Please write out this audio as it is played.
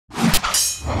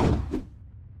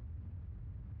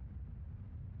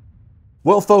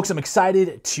Well, folks, I'm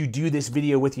excited to do this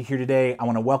video with you here today. I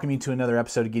want to welcome you to another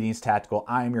episode of Gideon's Tactical.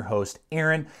 I am your host,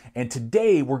 Aaron, and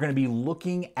today we're going to be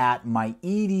looking at my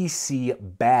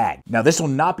EDC bag. Now, this will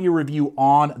not be a review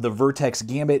on the VERTX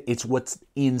Gambit. It's what's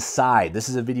inside. This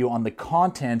is a video on the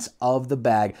contents of the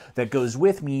bag that goes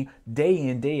with me day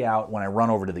in, day out when I run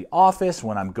over to the office,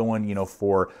 when I'm going,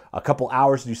 for a couple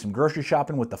hours to do some grocery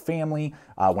shopping with the family,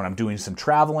 when I'm doing some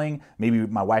traveling. Maybe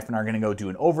my wife and I are going to go do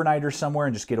an overnighter somewhere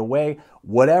and just get away.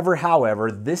 Whatever,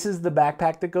 however, this is the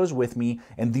backpack that goes with me,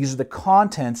 and these are the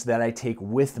contents that I take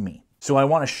with me. So I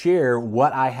want to share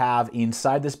what I have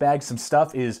inside this bag. Some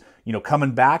stuff is,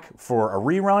 coming back for a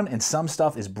rerun, and some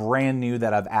stuff is brand new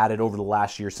that I've added over the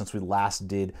last year since we last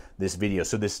did this video.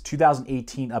 So this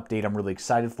 2018 update I'm really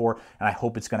excited for, and I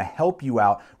hope it's going to help you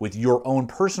out with your own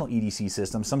personal EDC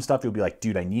system. Some stuff you'll be like,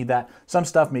 dude, I need that. Some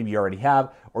stuff maybe you already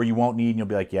have or you won't need, and you'll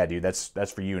be like, yeah, dude,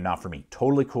 that's for you and not for me.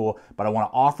 Totally cool, but I want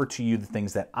to offer to you the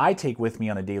things that I take with me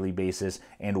on a daily basis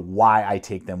and why I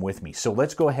take them with me. So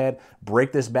let's go ahead,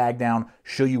 break this bag down,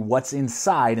 show you what's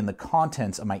inside and the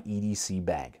contents of my EDC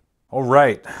bag. All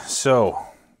right, so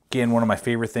again, one of my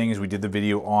favorite things, we did the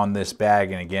video on this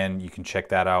bag, and again, you can check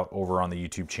that out over on the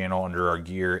YouTube channel under our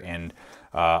gear and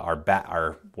our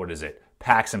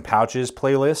packs and pouches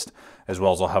playlist, as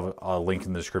well as I'll have a link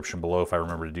in the description below if I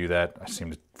remember to do that. I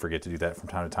seem to forget to do that from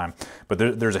time to time. But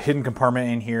there's a hidden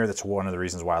compartment in here. That's one of the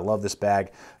reasons why I love this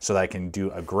bag, so that I can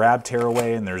do a grab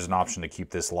tearaway, and there's an option to keep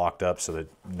this locked up so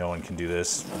that no one can do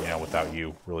this, without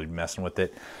you really messing with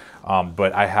it.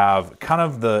 But I have kind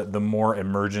of the more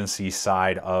emergency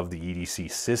side of the EDC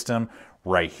system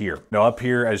right here. Now up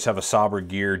here, I just have a Sabre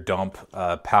gear dump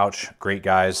pouch. Great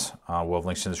guys. We'll have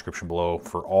links in the description below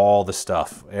for all the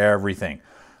stuff, everything.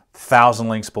 1,000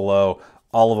 links below.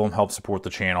 All of them help support the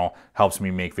channel, helps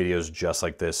me make videos just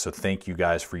like this. So thank you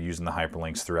guys for using the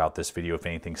hyperlinks throughout this video if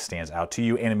anything stands out to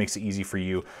you, and it makes it easy for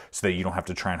you so that you don't have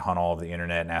to try and hunt all over the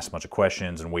internet and ask a bunch of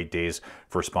questions and wait days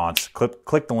for response.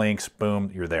 Click the links,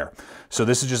 boom, you're there. So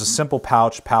this is just a simple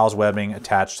pouch, PALS webbing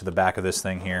attached to the back of this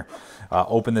thing here.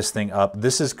 Open this thing up.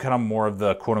 This is kind of more of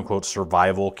the quote-unquote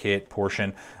survival kit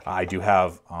portion. I do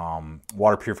have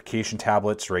water purification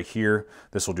tablets right here.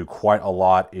 This will do quite a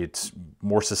lot. It's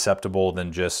more susceptible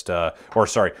than just,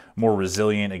 more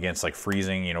resilient against like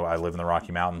freezing. I live in the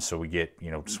Rocky Mountains, so we get,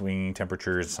 swinging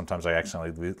temperatures. Sometimes I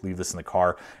accidentally leave this in the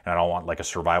car, and I don't want like a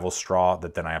survival straw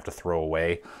that then I have to throw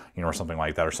away, or something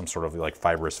like that, or some sort of like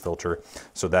fibrous filter.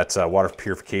 So that's water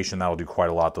purification. That'll do quite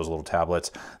a lot, those little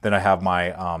tablets. Then I have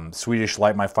my Swedish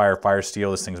Light My Fire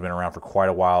Steel. This thing's been around for quite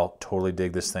a while. Totally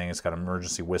dig this thing. It's got an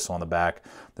emergency whistle on the back.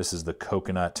 This is the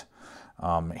coconut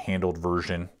handled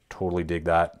version. Totally dig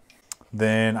that.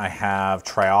 Then I have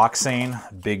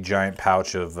trioxane, big giant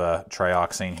pouch of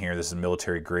trioxane here. This is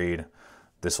military grade.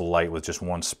 This will light with just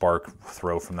one spark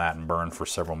throw from that and burn for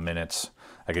several minutes.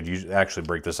 I could actually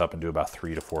break this up and do about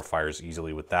 3 to 4 fires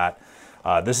easily with that.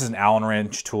 This is an Allen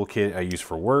wrench toolkit I use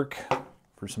for work,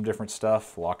 for some different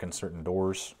stuff, locking certain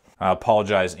doors. I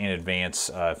apologize in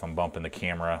advance if I'm bumping the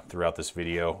camera throughout this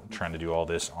video. I'm trying to do all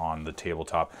this on the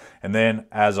tabletop. And then,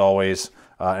 as always,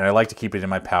 and I like to keep it in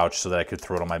my pouch so that I could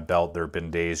throw it on my belt. There have been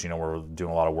days, where we're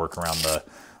doing a lot of work around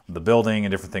the building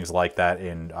and different things like that,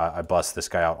 and I bust this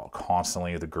guy out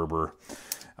constantly, the Gerber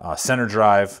center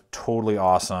drive. Totally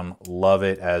awesome. Love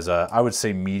it as a, I would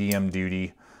say, medium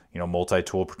duty,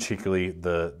 multi-tool. Particularly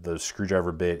the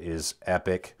screwdriver bit is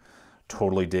epic.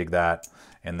 Totally dig that.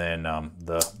 And then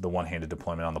the one-handed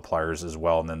deployment on the pliers as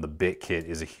well. And then the bit kit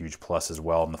is a huge plus as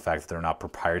well. And the fact that they're not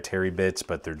proprietary bits,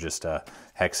 but they're just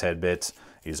hex head bits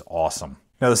is awesome.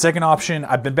 Now the second option,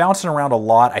 I've been bouncing around a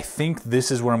lot. I think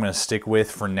this is what I'm going to stick with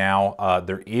for now.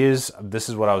 This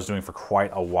is what I was doing for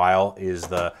quite a while, is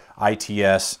the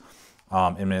ITS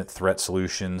Imminent Threat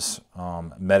Solutions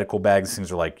medical bags. These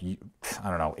things are like, I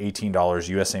don't know, $18,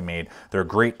 USA made. They're a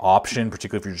great option,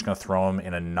 particularly if you're just going to throw them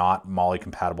in a not MOLLE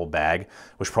compatible bag,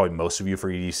 which probably most of you for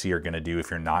EDC are going to do if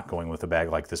you're not going with a bag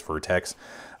like this VERTX.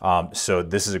 So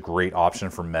this is a great option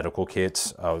for medical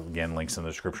kits. Again, links in the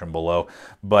description below.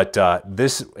 But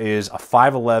this is a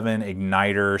 511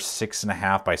 igniter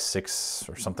 6.5 by 6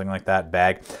 or something like that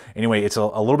bag. Anyway, it's a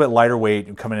little bit lighter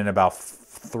weight, coming in about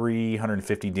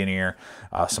 350 denier,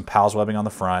 some PALS webbing on the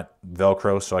front,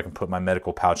 Velcro so I can put my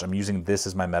medical pouch. I'm using this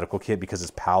as my medical kit because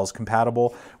it's PALS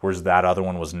compatible, whereas that other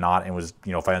one was not, and was,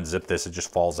 you know, if I unzip this, it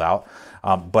just falls out.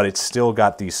 But it's still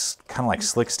got these kind of like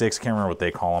slick sticks, can't remember what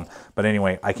they call them. But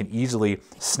anyway, I can easily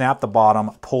snap the bottom,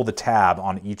 pull the tab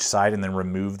on each side, and then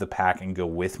remove the pack and go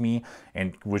with me,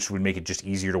 and which would make it just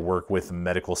easier to work with a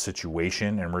medical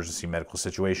situation, an emergency medical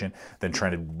situation, than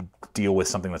trying to deal with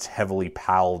something that's heavily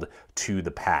PAL'd to the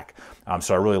pack.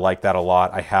 So I really like that a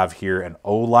lot. I have here an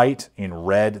O light in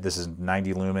red. This is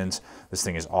 90 lumens. This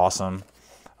thing is awesome.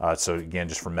 So again,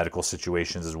 just for medical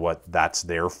situations is what that's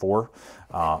there for.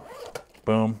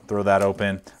 Boom, throw that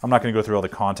open. I'm not going to go through all the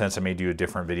contents. I may do a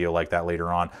different video like that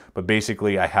later on. But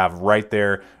basically, I have right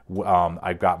there,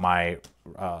 I've got my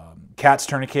cat's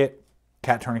tourniquet.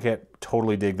 Cat tourniquet,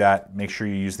 totally dig that. Make sure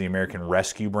you use the American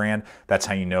Rescue brand. That's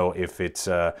how you know if it's,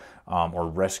 or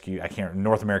Rescue, I can't,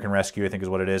 North American Rescue, I think is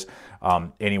what it is.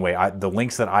 Anyway, the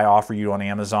links that I offer you on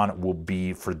Amazon will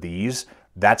be for these.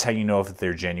 That's how you know if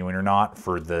they're genuine or not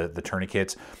for the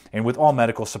tourniquets. And with all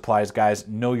medical supplies, guys,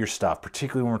 know your stuff,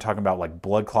 particularly when we're talking about like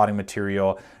blood clotting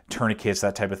material, tourniquets,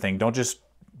 that type of thing. Don't just,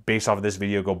 based off of this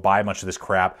video, go buy a bunch of this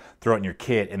crap, throw it in your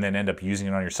kit, and then end up using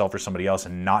it on yourself or somebody else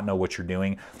and not know what you're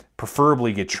doing.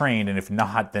 Preferably get trained, and if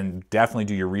not, then definitely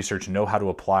do your research and know how to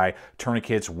apply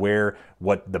tourniquets,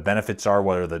 what the benefits are,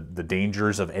 what are the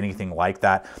dangers of anything like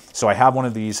that. So I have one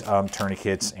of these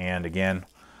tourniquets, and again,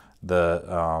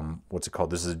 the what's it called?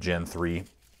 This is a Gen 3.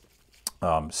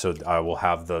 So I will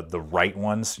have the right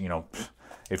ones. You know,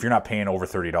 if you're not paying over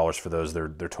 $30 for those, they're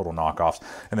total knockoffs.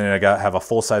 And then I have a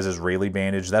full-size Israeli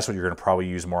bandage. That's what you're going to probably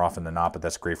use more often than not, but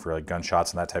that's great for like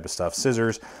gunshots and that type of stuff.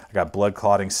 Scissors. I got blood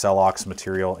clotting Celox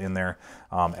material in there,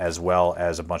 as well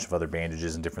as a bunch of other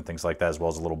bandages and different things like that, as well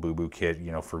as a little boo-boo kit,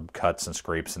 you know, for cuts and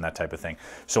scrapes and that type of thing.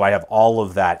 So I have all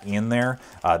of that in there.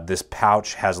 This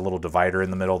pouch has a little divider in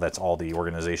the middle. That's all the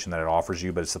organization that it offers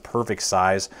you, but it's the perfect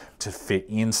size to fit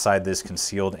inside this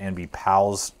concealed and be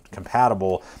PALS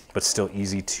compatible, but still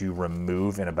easy to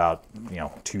remove in about, you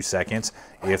know, 2 seconds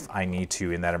if I need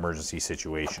to in that emergency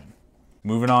situation.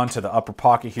 Moving on to the upper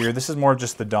pocket here. This is more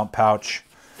just the dump pouch.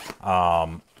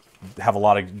 Have a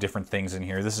lot of different things in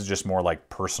here. This is just more like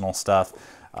personal stuff.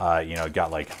 You know,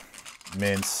 got like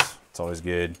mints, it's always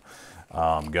good.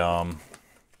 Gum,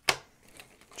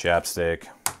 chapstick,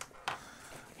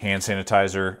 hand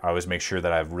sanitizer. I always make sure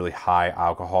that I have really high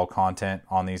alcohol content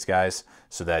on these guys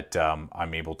so that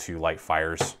I'm able to light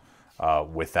fires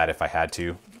with that if I had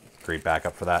to. Great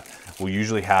backup for that. We'll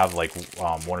usually have like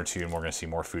 1 or 2, and we're gonna see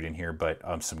more food in here, but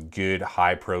some good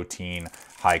high protein,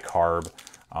 high carb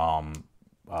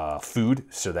food,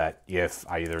 so that if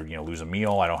I either, you know, lose a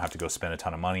meal, I don't have to go spend a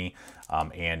ton of money.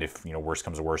 And if, you know, worse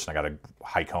comes to worse and I gotta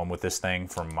hike home with this thing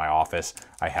from my office,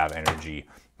 I have energy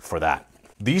for that.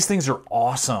 These things are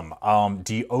awesome.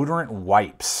 Deodorant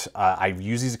wipes. I've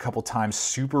used these a couple times,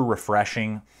 super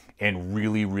refreshing and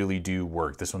really, really do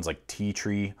work. This one's like tea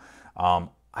tree.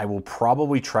 I will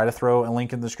probably try to throw a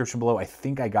link in the description below. I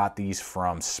think I got these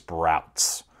from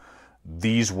Sprouts.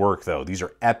 These work though. These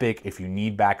are epic. If you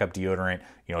need backup deodorant,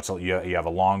 you know, so you have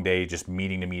a long day, just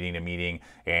meeting to meeting to meeting,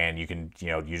 and you can, you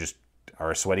know, you just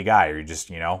are a sweaty guy, or you just,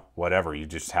 you know, whatever, you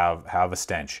just have a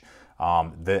stench.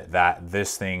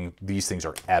 These things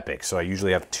are epic. So I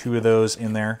usually have 2 of those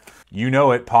in there. You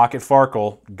know it, Pocket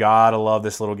Farkle. Gotta love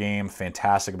this little game.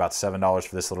 Fantastic. About $7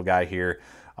 for this little guy here.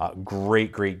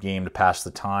 Great game to pass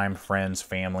the time, friends,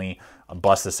 family.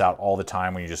 Bust this out all the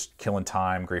time when you're just killing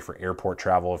time. Great for airport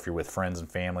travel if you're with friends and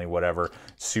family, whatever.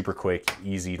 Super quick,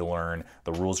 easy to learn.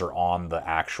 The rules are on the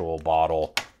actual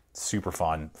bottle. Super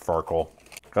fun, Farkle.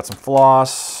 Got some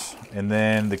floss, and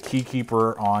then the key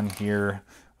keeper on here.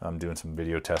 I'm doing some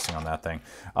video testing on that thing.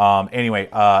 Anyway,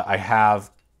 I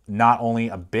have not only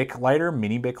a Bic lighter,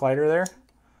 mini Bic lighter there.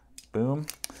 Boom.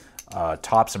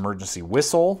 Topps emergency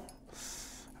whistle.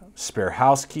 Spare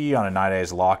house key on a night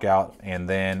eyes lockout, and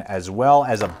then as well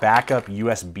as a backup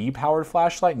USB powered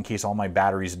flashlight in case all my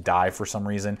batteries die for some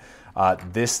reason.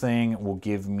 This thing will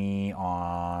give me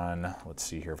on, let's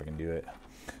see here if I can do it.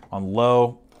 On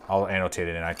low, I'll annotate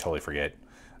it and I totally forget.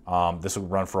 This will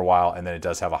run for a while, and then it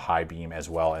does have a high beam as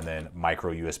well, and then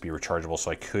micro USB rechargeable, so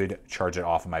I could charge it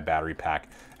off of my battery pack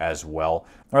as well. All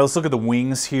right, let's look at the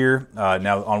wings here.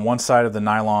 Now on one side of the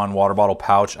nylon water bottle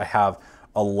pouch, I have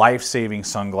a life-saving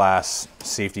sunglass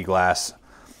safety glass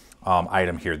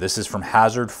item here. This is from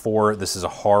Hazard 4. This is a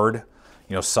hard,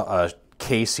 you know,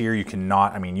 case here. You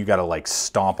cannot, I mean, you got to like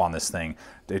stomp on this thing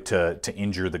to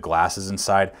injure the glasses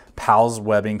inside. PALS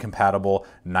webbing compatible,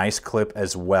 nice clip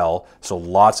as well. So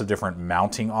lots of different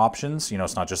mounting options. You know,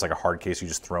 it's not just like a hard case you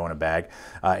just throw in a bag.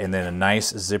 And then a nice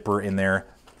zipper in there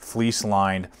fleece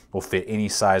lined, will fit any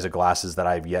size of glasses that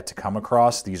I've yet to come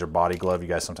across. These are body glove. You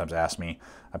guys sometimes ask me.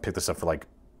 I picked this up for like,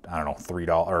 I don't know,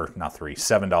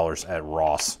 $7 at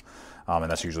Ross. And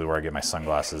that's usually where I get my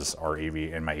sunglasses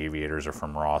and my aviators are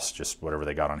from Ross, just whatever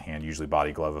they got on hand, usually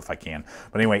body glove if I can.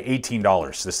 But anyway,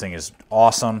 $18. This thing is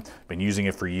awesome. Been using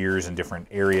it for years in different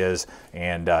areas,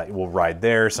 and it will ride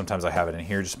there. Sometimes I have it in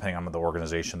here, just depending on the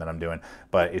organization that I'm doing.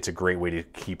 But it's a great way to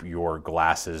keep your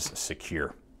glasses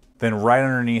secure. Then right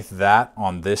underneath that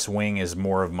on this wing is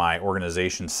more of my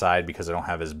organization side, because I don't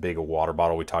have as big a water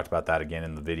bottle. We talked about that again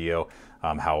in the video,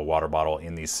 how a water bottle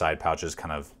in these side pouches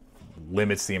kind of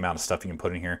limits the amount of stuff you can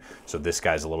put in here. So this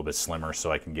guy's a little bit slimmer,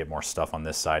 so I can get more stuff on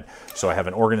this side. So I have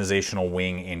an organizational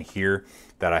wing in here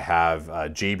that I have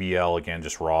JBL, again,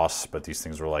 just Ross, but these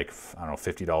things were like, I don't know,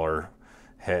 $50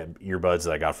 earbuds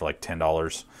that I got for like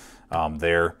 $10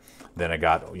 there. Then I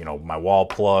got, you know, my wall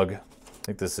plug. I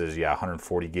think this is, yeah,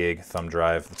 140 gig thumb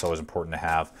drive. It's always important to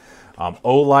have.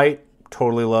 Olight,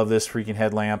 totally love this freaking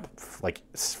headlamp, like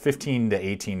 $15 to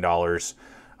 $18.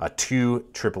 2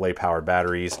 AAA powered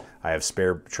batteries. I have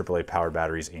spare AAA powered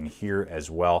batteries in here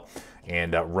as well,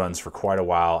 and runs for quite a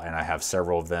while, and I have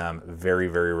several of them. Very,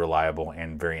 very reliable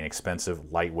and very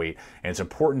inexpensive, lightweight, and it's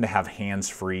important to have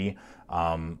hands-free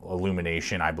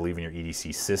illumination, I believe, in your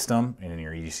EDC system and in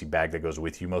your EDC bag that goes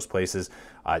with you most places,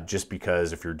 just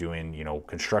because if you're doing, you know,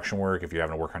 construction work, if you're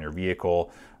having to work on your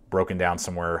vehicle, broken down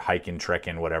somewhere, hiking,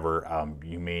 trekking, whatever,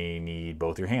 you may need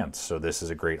both your hands, so this is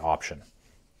a great option.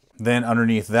 Then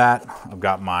underneath that, I've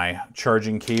got my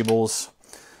charging cables.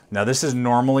 Now this is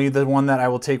normally the one that I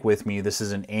will take with me. This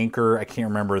is an Anchor. I can't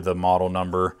remember the model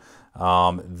number.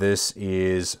 This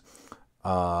is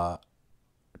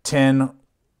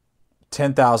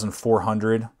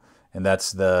 10,400, and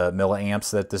that's the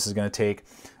milliamps that this is going to take.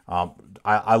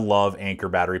 I love Anchor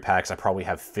battery packs. I probably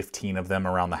have 15 of them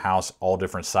around the house, all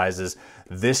different sizes.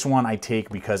 This one I take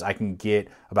because I can get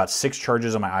about 6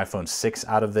 charges on my iPhone 6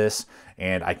 out of this,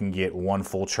 and I can get 1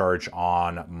 full charge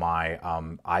on my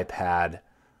iPad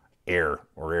Air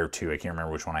or Air 2. I can't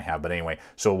remember which one I have, but anyway,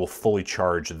 so it will fully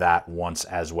charge that once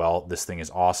as well. This thing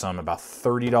is awesome, about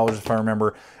 $30 if I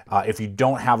remember. If you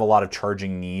don't have a lot of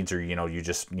charging needs, or you know, you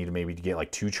just need to maybe get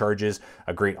like 2 charges,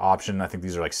 a great option. I think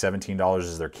these are like $17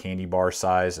 is their candy bar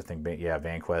size. I think, yeah,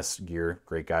 VanQuest gear,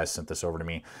 great guys sent this over to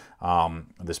me.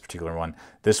 This particular one.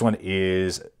 This one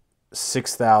is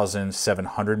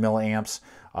 6,700 milliamps.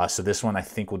 So this one I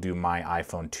think will do my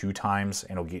iPhone 2 times,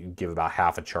 and it'll give about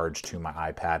half a charge to my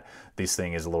iPad. This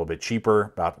thing is a little bit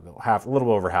cheaper, about a little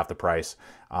bit over half the price,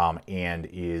 and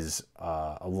is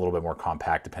a little bit more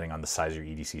compact depending on the size of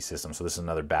your EDC system. So this is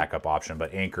another backup option,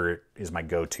 but Anchor is my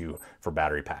go-to for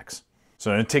battery packs. So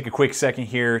I'm going to take a quick second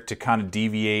here to kind of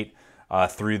deviate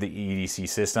through the EDC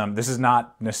system. This is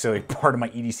not necessarily part of my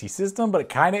EDC system, but it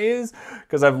kind of is,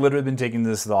 because I've literally been taking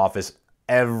this to the office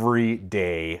every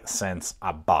day since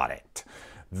I bought it.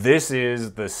 This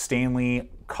is the Stanley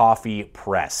coffee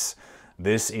press.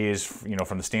 This is, you know,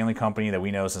 from the Stanley company that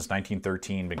we know since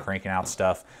 1913, been cranking out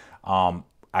stuff. I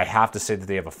have to say that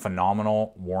they have a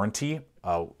phenomenal warranty.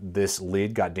 This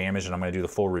lid got damaged, and I'm going to do the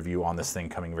full review on this thing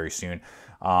coming very soon.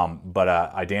 But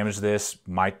I damaged this,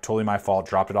 totally my fault,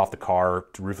 dropped it off the car,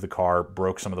 to roof of the car,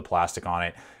 broke some of the plastic on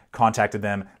it, contacted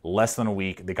them, less than a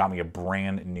week, they got me a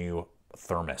brand new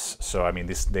thermos. So I mean,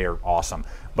 they are awesome.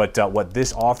 But what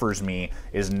this offers me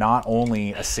is not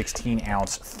only a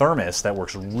 16-ounce thermos that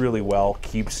works really well,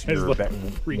 keeps your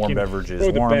warm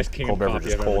beverages warm, cold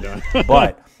beverages cold,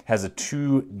 but has a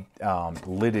 2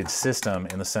 lidded system,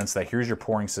 in the sense that here's your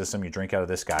pouring system. You drink out of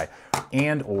this guy,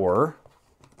 or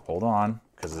hold on,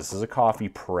 because this is a coffee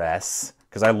press,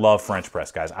 because I love French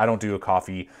press, guys. I don't do a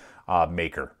coffee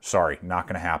maker. Sorry, not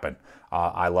going to happen.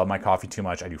 I love my coffee too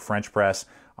much. I do French press,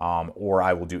 or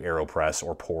I will do AeroPress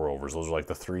or pour overs. Those are like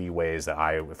the 3 ways that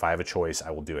if I have a choice,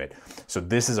 I will do it. So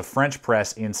this is a French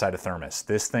press inside a thermos.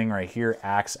 This thing right here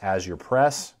acts as your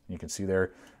press. You can see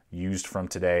there, used from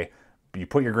today. You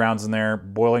put your grounds in there,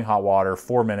 boiling hot water,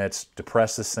 4 minutes,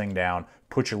 depress this thing down,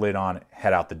 put your lid on,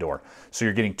 head out the door. So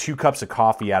you're getting 2 cups of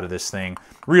coffee out of this thing.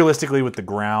 Realistically, with the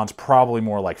grounds, probably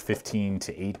more like 15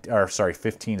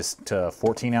 to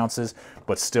 14 ounces,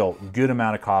 but still good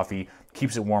amount of coffee.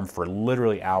 Keeps it warm for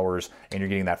literally hours, and you're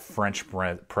getting that French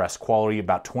press quality,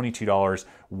 about $22,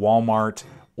 Walmart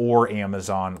or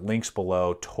Amazon, links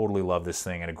below. Totally love this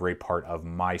thing, and a great part of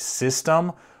my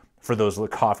system for those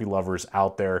coffee lovers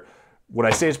out there. Would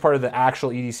I say it's part of the actual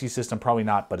EDC system? Probably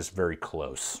not, but it's very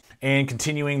close. And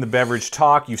continuing the beverage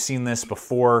talk, you've seen this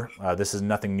before. This is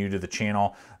nothing new to the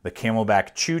channel. The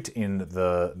Camelback Chute in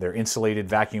their insulated,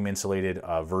 vacuum insulated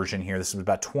version here. This is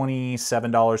about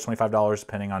 $27, $25,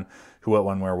 depending on who, what,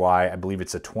 when, where, why. I believe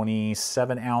it's a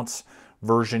 27 ounce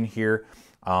version here.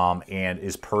 And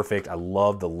is perfect. I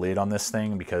love the lid on this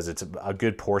thing because it's a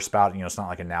good pour spout. You know, it's not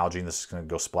like an Nalgene. This is going to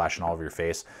go splashing all over your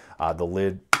face. The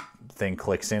lid thing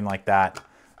clicks in like that.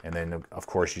 And then, of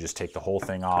course, you just take the whole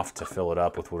thing off to fill it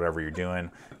up with whatever you're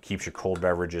doing. Keeps your cold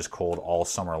beverages cold all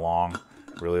summer long.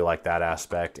 Really like that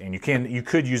aspect. And you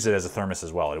could use it as a thermos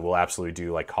as well. It will absolutely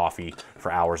do like coffee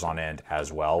for hours on end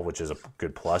as well, which is a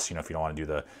good plus. You know, if you don't want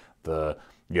to do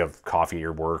you have coffee at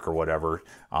your work or whatever,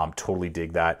 totally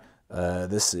dig that.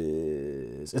 It's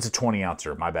a 20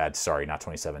 ouncer. My bad. Sorry, not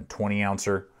 27. 20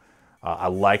 ouncer. I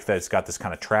like that it's got this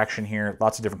kind of traction here.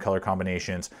 Lots of different color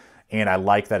combinations. And I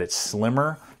like that it's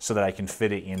slimmer so that I can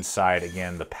fit it inside,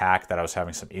 again, the pack that I was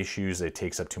having some issues. It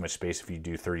takes up too much space if you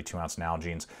do 32 ounce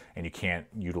Nalgenes, and you can't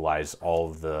utilize all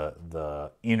of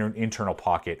the internal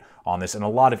pocket on this. And a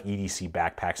lot of EDC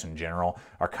backpacks in general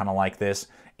are kind of like this.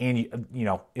 And you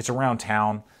know, it's around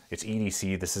town. It's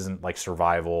EDC. This isn't like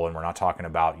survival, and we're not talking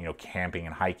about, you know, camping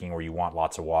and hiking where you want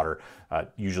lots of water.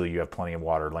 Usually you have plenty of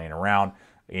water laying around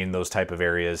in those type of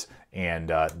areas, and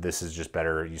this is just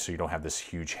better so you don't have this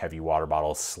huge heavy water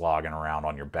bottle slogging around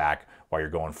on your back while you're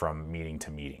going from meeting to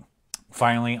meeting.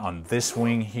 Finally, on this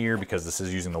wing here, because this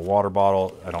is using the water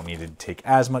bottle, I don't need to take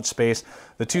as much space.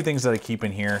 The two things that I keep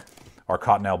in here are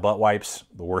Cottonelle butt wipes.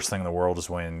 The worst thing in the world is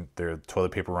when their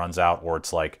toilet paper runs out, or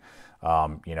it's like,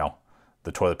 you know,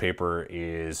 the toilet paper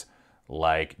is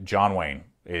like John Wayne.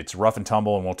 It's rough and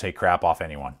tumble and won't take crap off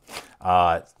anyone.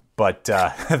 But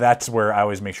that's where I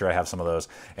always make sure I have some of those.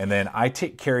 And then I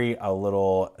carry a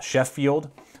little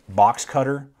Sheffield box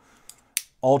cutter,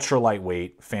 ultra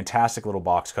lightweight, fantastic little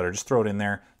box cutter. Just throw it in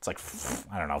there. It's like,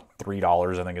 I don't know,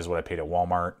 $3 I think is what I paid at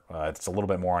Walmart. It's a little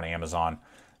bit more on Amazon.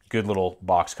 Good little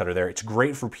box cutter there. It's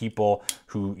great for people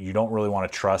who you don't really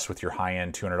want to trust with your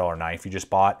high-end $200 knife you just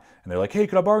bought. And they're like, hey,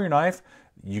 could I borrow your knife?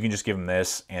 You can just give them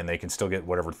this and they can still get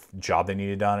whatever job they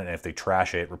needed done. And if they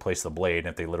trash it, replace the blade. And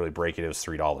if they literally break it, it was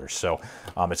 $3. So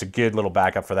it's a good little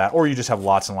backup for that. Or you just have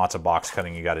lots and lots of box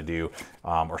cutting you got to do,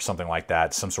 or something like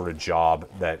that. Some sort of job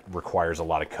that requires a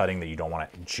lot of cutting that you don't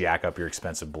want to jack up your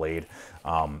expensive blade.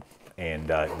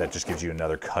 That just gives you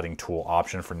another cutting tool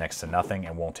option for next to nothing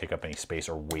and won't take up any space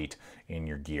or weight in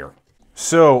your gear.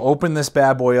 So open this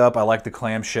bad boy up. I like the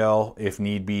clamshell if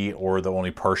need be, or the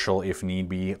only partial if need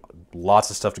be. Lots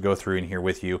of stuff to go through in here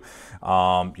with you. You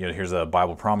know, here's the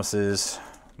Bible Promises,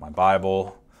 my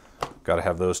Bible. Got to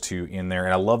have those two in there.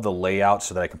 And I love the layout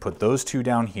so that I can put those two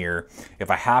down here. If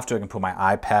I have to, I can put my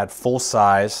iPad full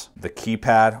size, the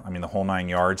keypad, I mean the whole 9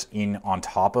 yards, in on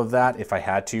top of that if I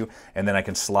had to. And then I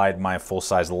can slide my full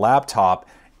size laptop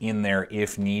in there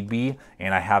if need be.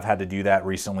 And I have had to do that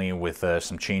recently with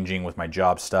some changing with my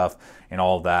job stuff and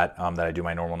all of that, that I do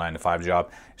my normal 9-to-5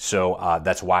 job. So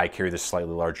that's why I carry this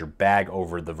slightly larger bag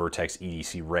over the VERTX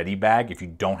EDC Ready bag. If you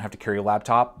don't have to carry a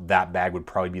laptop, that bag would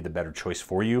probably be the better choice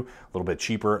for you. A little bit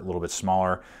cheaper, a little bit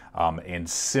smaller, and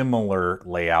similar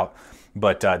layout.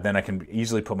 But then I can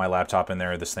easily put my laptop in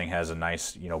there. This thing has a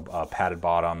nice, you know, padded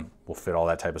bottom, will fit all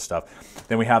that type of stuff.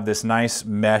 Then we have this nice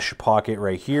mesh pocket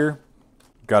right here.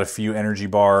 Got a few energy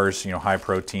bars, you know, high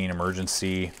protein,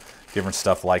 emergency, different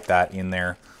stuff like that in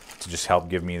there to just help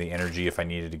give me the energy if I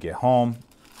needed to get home.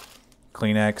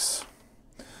 Kleenex.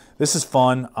 This is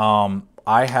fun.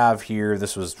 I have here,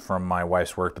 this was from my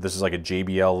wife's work, but this is like a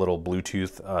JBL little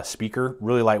Bluetooth speaker.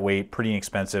 Really lightweight, pretty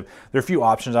inexpensive. There are a few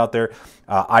options out there.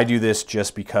 I do this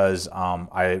just because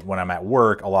when I'm at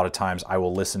work, a lot of times I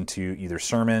will listen to either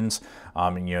sermons,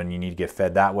 and you need to get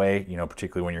fed that way, you know,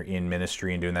 particularly when you're in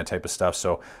ministry and doing that type of stuff.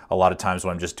 So a lot of times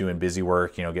when I'm just doing busy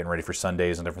work, you know, getting ready for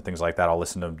Sundays and different things like that, I'll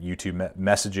listen to YouTube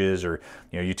messages or,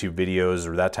 you know, YouTube videos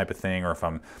or that type of thing. Or if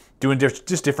I'm doing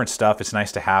just different stuff, it's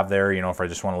nice to have there, you know, if I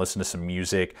just want to listen to some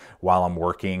music while I'm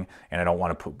working and I don't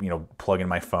want to, you know, plug in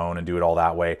my phone and do it all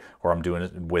that way, or I'm doing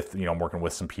it with, you know, I'm working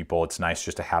with some people. It's nice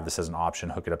just to have this as an option,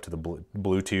 hook it up to the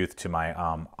Bluetooth to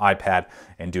my iPad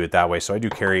and do it that way. So I do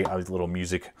carry a little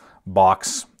music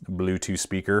box Bluetooth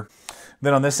speaker.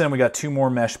 Then on this end, we got two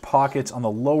more mesh pockets. On the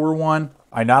lower one,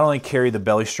 I not only carry the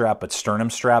belly strap, but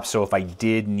sternum strap. So if I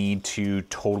did need to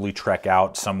totally trek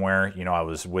out somewhere, you know, I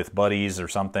was with buddies or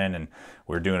something and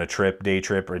we were doing a trip, day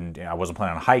trip, and I wasn't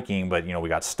planning on hiking, but, you know, we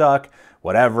got stuck,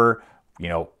 whatever, you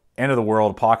know, end of the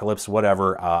world, apocalypse,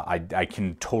 whatever, I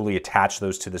can totally attach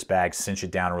those to this bag, cinch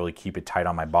it down, really keep it tight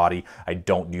on my body. I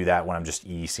don't do that when I'm just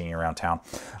EDCing around town.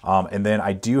 And then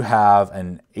I do have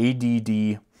an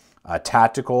ADD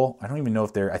tactical, I don't even know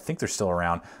if I think they're still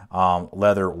around,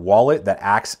 leather wallet that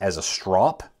acts as a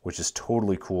strop, which is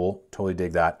totally cool. Totally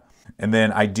dig that. And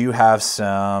then I do have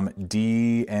some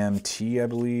DMT, I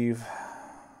believe,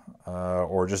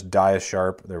 or just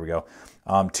Dia-Sharp. There we go.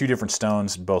 2 different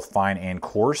stones, both fine and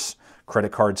coarse,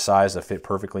 credit card size that fit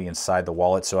perfectly inside the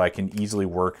wallet, so I can easily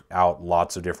work out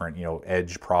lots of different,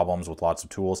 edge problems with lots of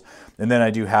tools. And then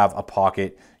I do have a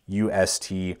pocket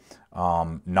UST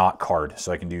knot card,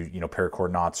 so I can do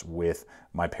paracord knots with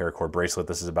my paracord bracelet.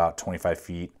 This is about 25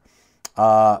 feet.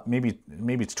 Maybe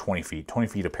it's 20 feet. 20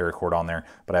 feet of paracord on there,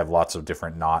 but I have lots of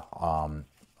different knot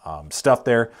stuff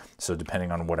there. So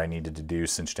depending on what I needed to do,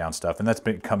 cinch down stuff, and that's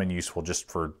becoming useful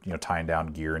just for tying down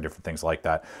gear and different things like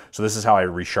that. So this is how I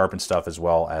resharpen stuff as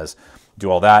well as do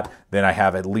all that. Then I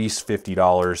have at least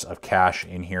 $50 of cash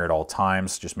in here at all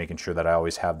times, just making sure that I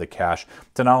always have the cash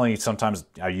to not only, sometimes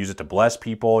I use it to bless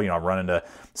people. I run into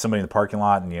somebody in the parking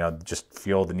lot and just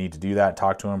feel the need to do that,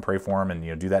 talk to them, pray for them,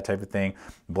 and do that type of thing,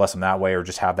 bless them that way, or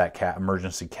just have that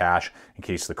emergency cash in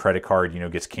case the credit card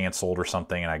gets canceled or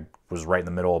something, and I was right in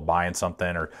the middle of buying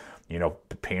something, or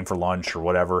paying for lunch or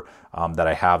whatever, that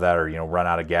I have that, or run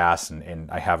out of gas,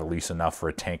 and I have at least enough for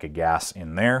a tank of gas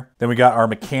in there. Then we got our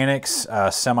mechanics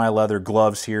semi-leather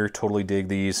gloves here. Totally dig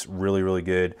these. Really, really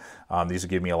good. These will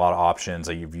give me a lot of options.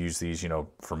 I've used these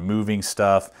for moving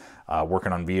stuff,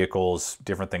 working on vehicles,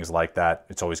 different things like that.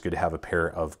 It's always good to have a pair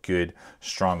of good,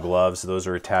 strong gloves. Those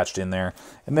are attached in there.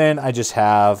 And then I just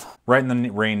have, right in the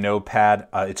rain notepad,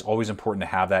 it's always important to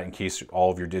have that in case all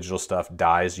of your digital stuff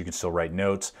dies. You can still write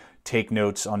notes, take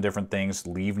notes on different things,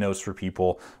 leave notes for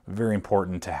people. Very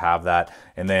important to have that.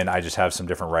 And then I just have some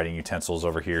different writing utensils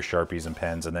over here, Sharpies and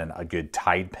pens, and then a good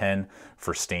Tide pen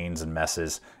for stains and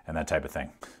messes and that type of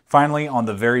thing. Finally, on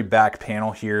the very back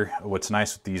panel here, what's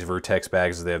nice with these VERTX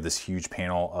bags is they have this huge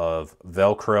panel of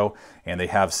Velcro, and they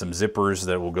have some zippers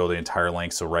that will go the entire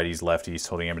length. So righties, lefties,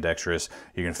 totally ambidextrous.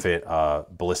 You can fit a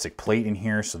ballistic plate in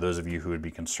here. So those of you who would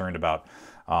be concerned about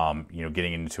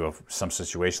getting into some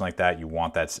situation like that, you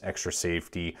want that extra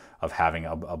safety of having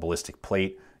a ballistic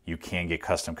plate. You can get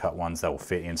custom cut ones that will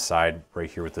fit inside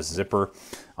right here with this zipper.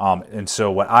 And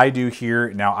so what I do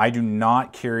here, now I do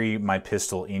not carry my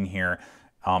pistol in here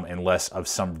unless of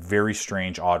some very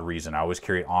strange, odd reason. I always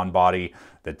carry it on body.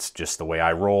 That's just the way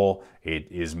I roll.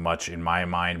 It is much, in my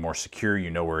mind, more secure.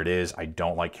 You know where it is. I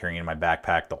don't like carrying it in my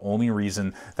backpack. The only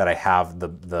reason that I have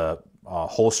the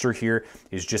holster here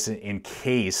is just in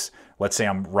case, let's say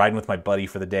I'm riding with my buddy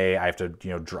for the day. I have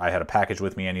to, I had a package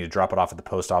with me. I need to drop it off at the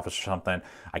post office or something.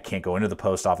 I can't go into the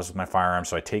post office with my firearm,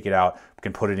 so I take it out,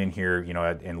 can put it in here,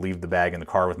 and leave the bag in the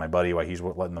car with my buddy while he's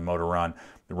letting the motor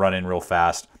run in real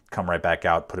fast, come right back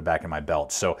out, put it back in my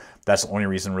belt. So that's the only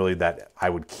reason really that I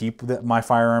would keep my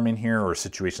firearm in here, or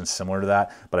situations similar to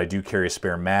that. But I do carry a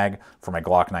spare mag for my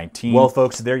Glock 19. Well,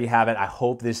 folks, there you have it. I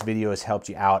hope this video has helped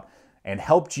you out and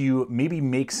helped you maybe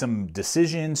make some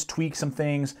decisions, tweak some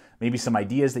things, maybe some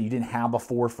ideas that you didn't have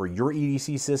before for your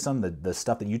EDC system, the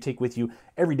stuff that you take with you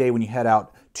every day when you head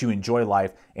out to enjoy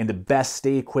life, and to best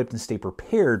stay equipped and stay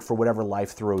prepared for whatever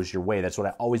life throws your way. That's what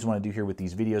I always want to do here with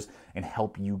these videos, and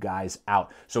help you guys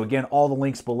out. So again, all the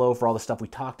links below for all the stuff we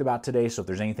talked about today. So if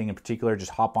there's anything in particular,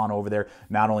 just hop on over there.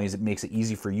 Not only makes it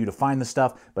easy for you to find the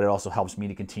stuff, but it also helps me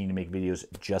to continue to make videos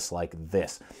just like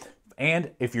this.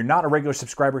 And if you're not a regular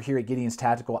subscriber here at Gideon's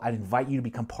Tactical, I'd invite you to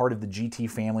become part of the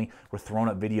GT family. We're throwing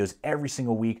up videos every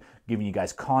single week, giving you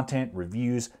guys content,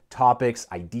 reviews, topics,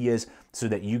 ideas, so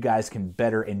that you guys can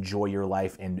better enjoy your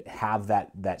life and have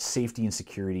that safety and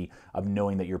security of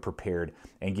knowing that you're prepared,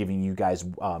 and giving you guys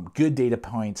good data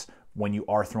points when you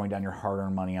are throwing down your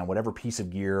hard-earned money on whatever piece of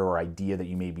gear or idea that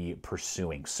you may be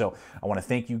pursuing. So I want to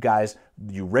thank you guys,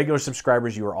 you regular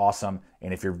subscribers. You are awesome.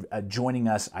 And if you're joining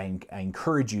us, I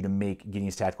encourage you to make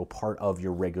Gideon's Tactical part of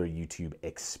your regular YouTube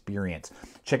experience.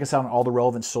 Check us out on all the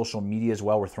relevant social media as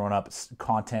well. We're throwing up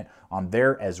content on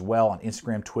there as well, on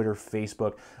Instagram, Twitter,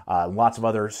 Facebook, lots of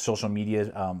other social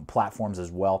media platforms as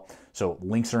well. So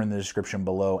links are in the description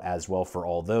below as well for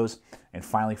all those. And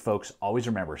finally, folks, always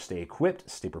remember, stay equipped,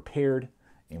 stay prepared,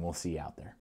 and we'll see you out there.